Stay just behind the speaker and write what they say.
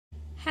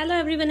Hello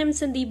everyone, I am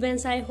Sandeep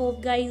Benz. I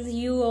hope guys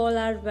you all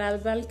are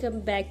welcome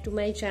back to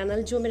my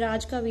channel. जो मेरा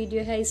आज का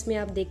video है इसमें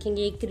आप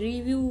देखेंगे एक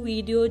रिव्यू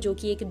वीडियो जो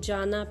कि एक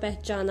जाना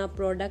पहचाना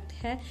प्रोडक्ट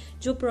है।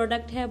 जो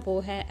प्रोडक्ट है वो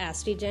है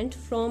एस्ट्रीजेंट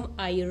फ्रॉम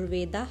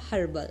आयुर्वेदा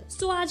हर्बल।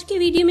 सो आज के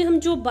वीडियो में हम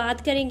जो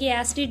बात करेंगे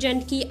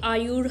एस्ट्रीजेंट की,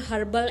 आयुर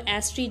हर्बल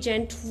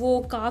एस्ट्रीजेंट, वो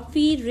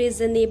काफी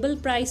रिजनेबल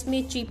प्राइस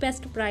में,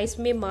 चीपेस्ट प्राइस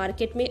में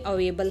मार्केट में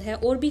अवेलेबल है।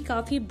 और भी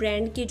काफी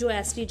ब्रांड के जो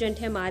एस्ट्रीजेंट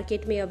है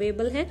मार्केट में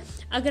अवेलेबल है।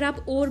 अगर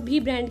आप और भी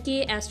ब्रांड के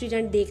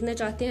एस्ट्रीजेंट देखना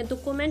चाहते हैं तो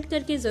कमेंट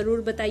करके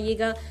जरूर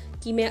बताइएगा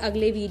कि मैं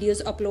अगले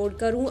वीडियोस अपलोड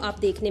करूं। आप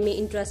देखने में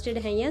इंटरेस्टेड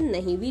हैं या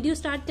नहीं। वीडियो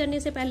स्टार्ट करने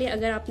से पहले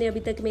अगर आपने अभी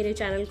तक मेरे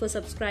चैनल को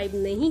सब्सक्राइब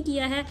नहीं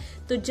किया है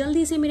तो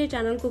जल्दी से मेरे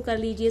चैनल को कर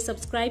लीजिए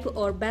सब्सक्राइब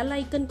और बेल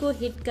आइकन को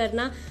हिट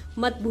करना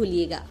मत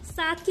भूलिएगा।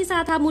 साथ के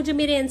साथ आप मुझे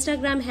मेरे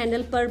इंस्टाग्राम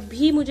हैंडल पर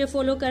भी मुझे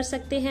फॉलो कर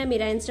सकते हैं।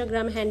 मेरा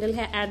इंस्टाग्राम हैंडल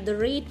है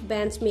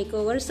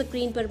 @Makeover।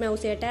 स्क्रीन पर मैं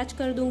उसे अटैच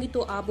कर दूंगी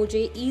तो आप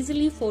मुझे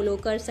इजिली फॉलो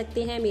कर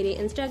सकते हैं मेरे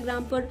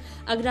इंस्टाग्राम पर।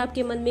 अगर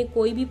आपके मन में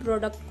कोई भी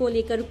प्रोडक्ट को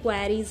लेकर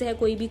क्वेरीज है,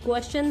 कोई भी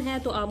क्वेश्चन है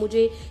तो आप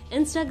मुझे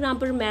इंस्टाग्राम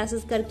पर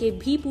मैसेज करके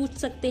भी पूछ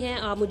सकते हैं।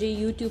 आप मुझे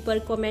यूट्यूब पर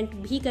कमेंट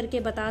भी करके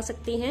बता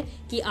सकते हैं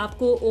कि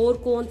आपको और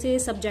कौन से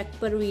सब्जेक्ट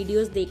पर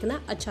वीडियोस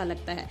देखना अच्छा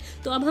लगता है।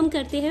 तो अब हम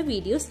करते हैं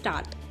वीडियो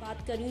स्टार्ट।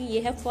 बात करूं, ये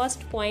है फर्स्ट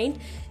पॉइंट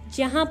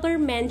जहां पर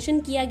मेंशन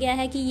किया गया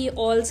है कि ये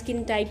ऑल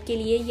स्किन टाइप के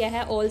लिए। यह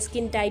ऑल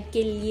स्किन टाइप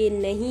के लिए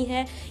नहीं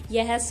है,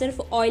 यह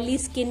सिर्फ ऑयली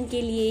स्किन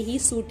के लिए ही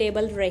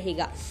सूटेबल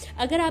रहेगा।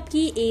 अगर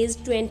आपकी एज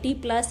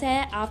 20+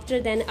 है, आफ्टर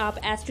देन आप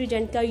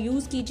एस्ट्रीजेंट का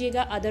यूज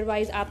कीजिएगा,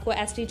 अदरवाइज आपको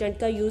एस्ट्रीजेंट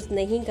का यूज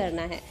नहीं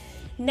करना है।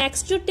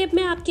 नेक्स्ट जो टिप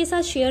मैं आपके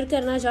साथ शेयर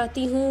करना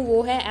चाहती हूँ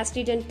वो है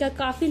एस्ट्रीजेंट का।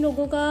 काफ़ी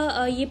लोगों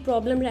का ये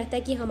प्रॉब्लम रहता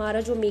है कि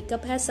हमारा जो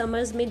मेकअप है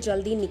समर्स में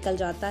जल्दी निकल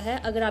जाता है।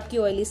 अगर आपकी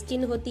ऑयली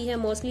स्किन होती है,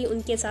 मोस्टली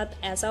उनके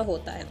साथ ऐसा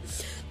होता है।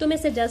 तो मैं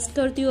सजेस्ट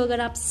करती हूँ,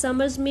 अगर आप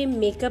समर्स में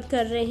मेकअप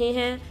कर रहे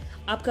हैं,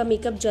 आपका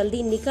मेकअप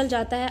जल्दी निकल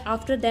जाता है,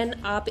 आफ्टर देन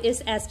आप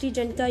इस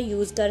एस्ट्रीजेंट का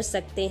यूज़ कर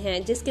सकते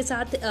हैं। जिसके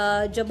साथ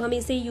जब हम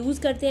इसे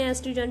यूज़ करते हैं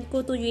एस्ट्रीजेंट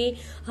को तो ये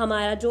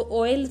हमारा जो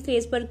ऑयल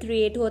फेस पर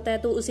क्रिएट होता है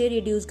तो उसे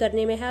रिड्यूस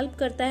करने में हेल्प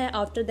करता है।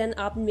 आफ्टर देन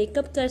आप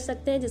मेकअप कर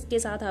सकते हैं जिसके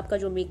साथ आपका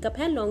जो मेकअप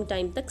है लॉन्ग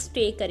टाइम तक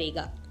स्टे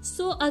करेगा।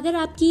 अगर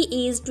आपकी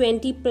एज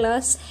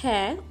 20+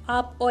 है,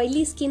 आप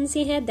ऑयली स्किन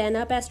से हैं, देन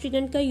आप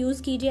एस्ट्रीजेंट का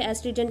यूज़ कीजिए।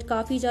 एस्ट्रीजेंट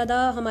काफ़ी ज़्यादा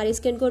हमारी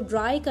स्किन को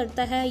ड्राई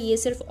करता है। ये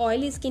सिर्फ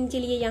ऑयली स्किन के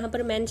लिए यहाँ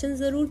पर मेंशन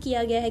ज़रूर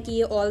किया गया है कि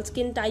ये ऑल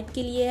स्किन टाइप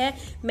के लिए है।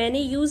 मैंने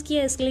यूज़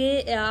किया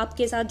इसलिए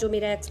आपके साथ जो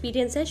मेरा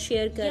एक्सपीरियंस है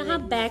शेयर कर। यहाँ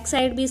बैक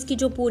साइड भी इसकी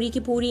जो पूरी की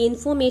पूरी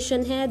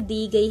इन्फॉर्मेशन है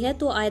दी गई है,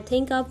 तो आई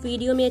थिंक आप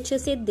वीडियो में अच्छे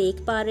से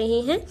देख पा रहे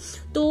हैं।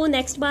 तो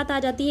नेक्स्ट बात आ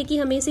जाती है कि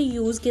हमें इसे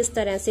यूज़ किस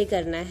तरह से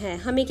करना है।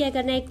 हमें क्या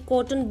करना है, एक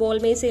कॉटन बॉल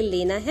में इसे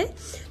लेना है,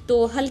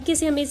 तो हल्के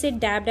से हमें इसे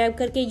डैब डैब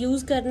करके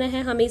यूज करना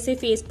है। हमें इसे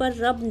फेस पर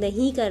रब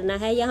नहीं करना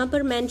है। यहाँ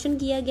पर मेंशन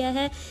किया गया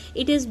है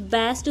it is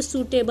best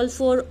suitable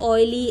for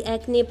oily,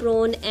 acne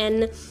prone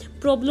and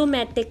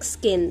problematic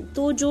skin.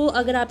 तो जो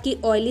अगर आपकी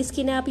ऑयली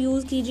स्किन है आप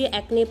यूज कीजिए,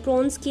 एक्ने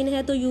प्रोन स्किन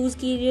है तो यूज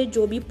कीजिए।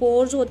 जो भी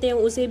पोर्स होते हैं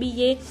उसे भी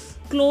ये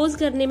क्लोज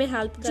करने में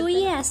हेल्प करता है। जो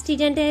ये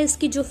एस्ट्रीजेंट है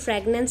इसकी जो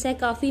फ्रेग्रेंस है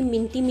काफी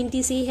मिंटी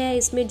मिंटी सी है।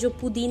 इसमें जो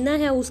पुदीना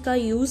है उसका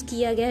यूज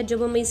किया गया है।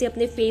 जब हम इसे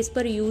अपने फेस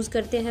पर यूज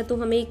करते हैं तो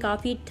हमें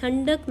काफी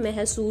ठंडक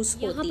महसूस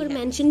होती है। यहाँ पर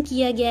मेंशन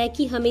किया गया है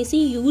कि हमें इसे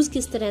यूज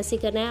किस तरह से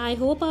करना है। आई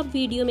होप आप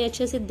वीडियो में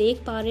अच्छे से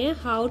देख पा रहे हैं।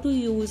 हाउ टू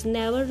यूज,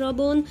 नेवर रब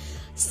on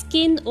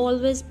skin,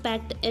 always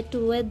PAT it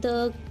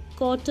with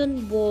cotton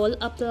ball,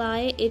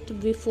 apply it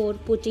before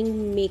putting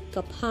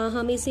makeup. हाँ,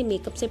 हम इसे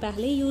मेकअप से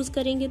पहले यूज़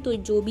करेंगे तो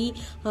जो भी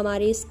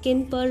हमारे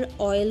स्किन पर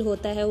ऑयल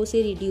होता है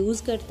उसे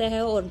रिड्यूस करता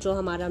है और जो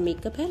हमारा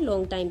मेकअप है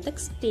लॉन्ग टाइम तक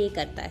स्टे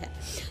करता है।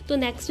 तो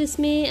नेक्स्ट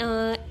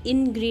इसमें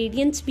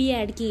इंग्रेडिएंट्स भी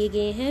ऐड किए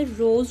गए हैं।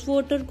 रोज़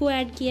वाटर को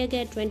ऐड किया गया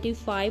है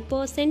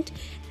 25%,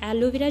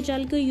 एलोवेरा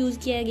जेल को यूज़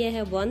किया गया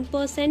है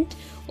 1%,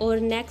 और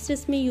नेक्स्ट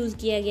इसमें यूज़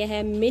किया गया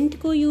है मिंट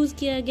को यूज़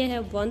किया गया है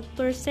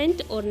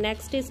 1%, और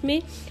नेक्स्ट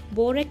इसमें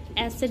बोरिक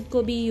एसिड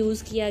को भी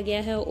यूज़ किया गया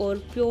है और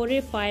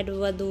प्योरीफाइड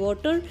विद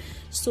वाटर।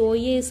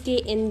 ये इसके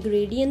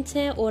इंग्रेडिएंट्स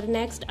हैं। और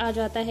नेक्स्ट आ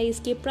जाता है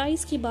इसके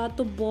प्राइस की बात,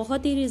 तो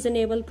बहुत ही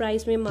रिजनेबल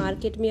प्राइस में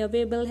मार्केट में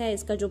अवेलेबल है।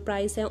 इसका जो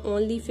प्राइस है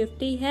ओनली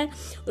 50 है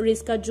और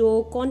इसका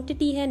जो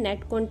क्वांटिटी है,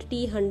 नेट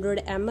क्वांटिटी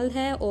 100 ml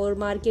है। और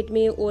मार्केट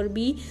में और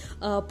भी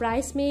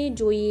प्राइस में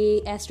जो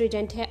ये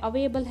एस्ट्रीजेंट है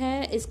अवेलेबल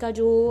है। इसका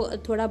जो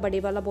थोड़ा बड़े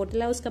वाला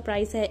बोतल है उसका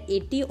प्राइस है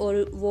 80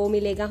 और वो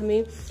मिलेगा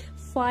हमें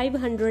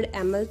 500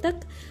 ml तक।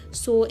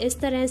 इस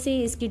तरह से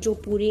इसकी जो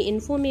पूरी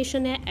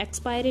इन्फॉर्मेशन है,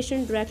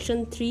 एक्सपायरेशन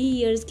ड्यूरेशन 3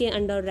 इयर्स के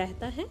अंडर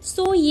रहता है।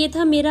 ये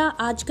था मेरा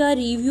आज का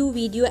रिव्यू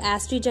वीडियो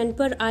एस्ट्रीजेंट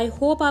पर। आई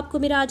होप आपको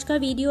मेरा आज का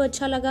वीडियो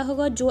अच्छा लगा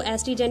होगा। जो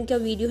एस्ट्रीजेंट का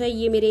वीडियो है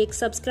ये मेरे एक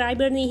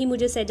सब्सक्राइबर ने ही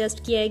मुझे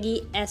सजेस्ट किया है कि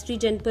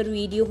एस्ट्रीजेंट पर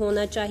वीडियो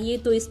होना चाहिए,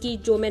 तो इसकी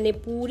जो मैंने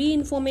पूरी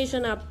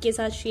इन्फॉर्मेशन आपके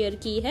साथ शेयर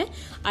की है।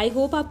 आई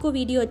होप आपको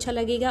वीडियो अच्छा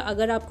लगेगा।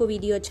 अगर आपको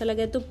वीडियो अच्छा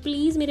लगे तो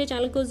प्लीज़ मेरे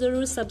चैनल को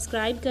ज़रूर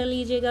सब्सक्राइब कर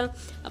लीजिएगा,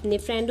 अपने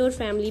फ्रेंड और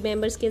फैमिली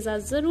मेंबर्स के साथ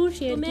जरूर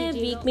शेयर कीजिएगा।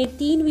 मैं वीक में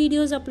 3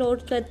 वीडियोस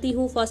अपलोड करती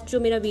हूँ। फर्स्ट जो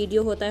मेरा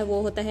वीडियो होता है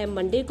वो होता है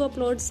मंडे को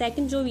अपलोड,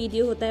 सेकंड जो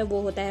वीडियो होता है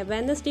वो होता है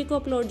वेडनेसडे को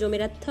अपलोड, जो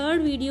मेरा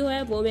थर्ड वीडियो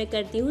है वो मैं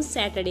करती हूँ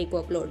सैटरडे को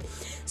अपलोड।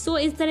 सो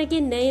इस तरह के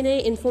नए नए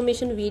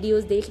इन्फॉर्मेशन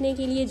वीडियोस देखने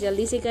के लिए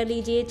जल्दी से कर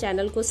लीजिए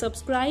चैनल को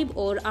सब्सक्राइब,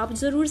 और आप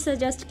जरूर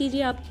सजेस्ट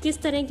कीजिए आप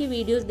किस तरह की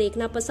वीडियोस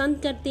देखना पसंद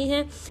करते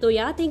हैं। तो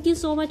यार thank you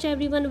so much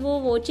everyone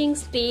for watching.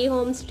 Stay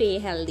home, stay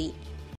healthy.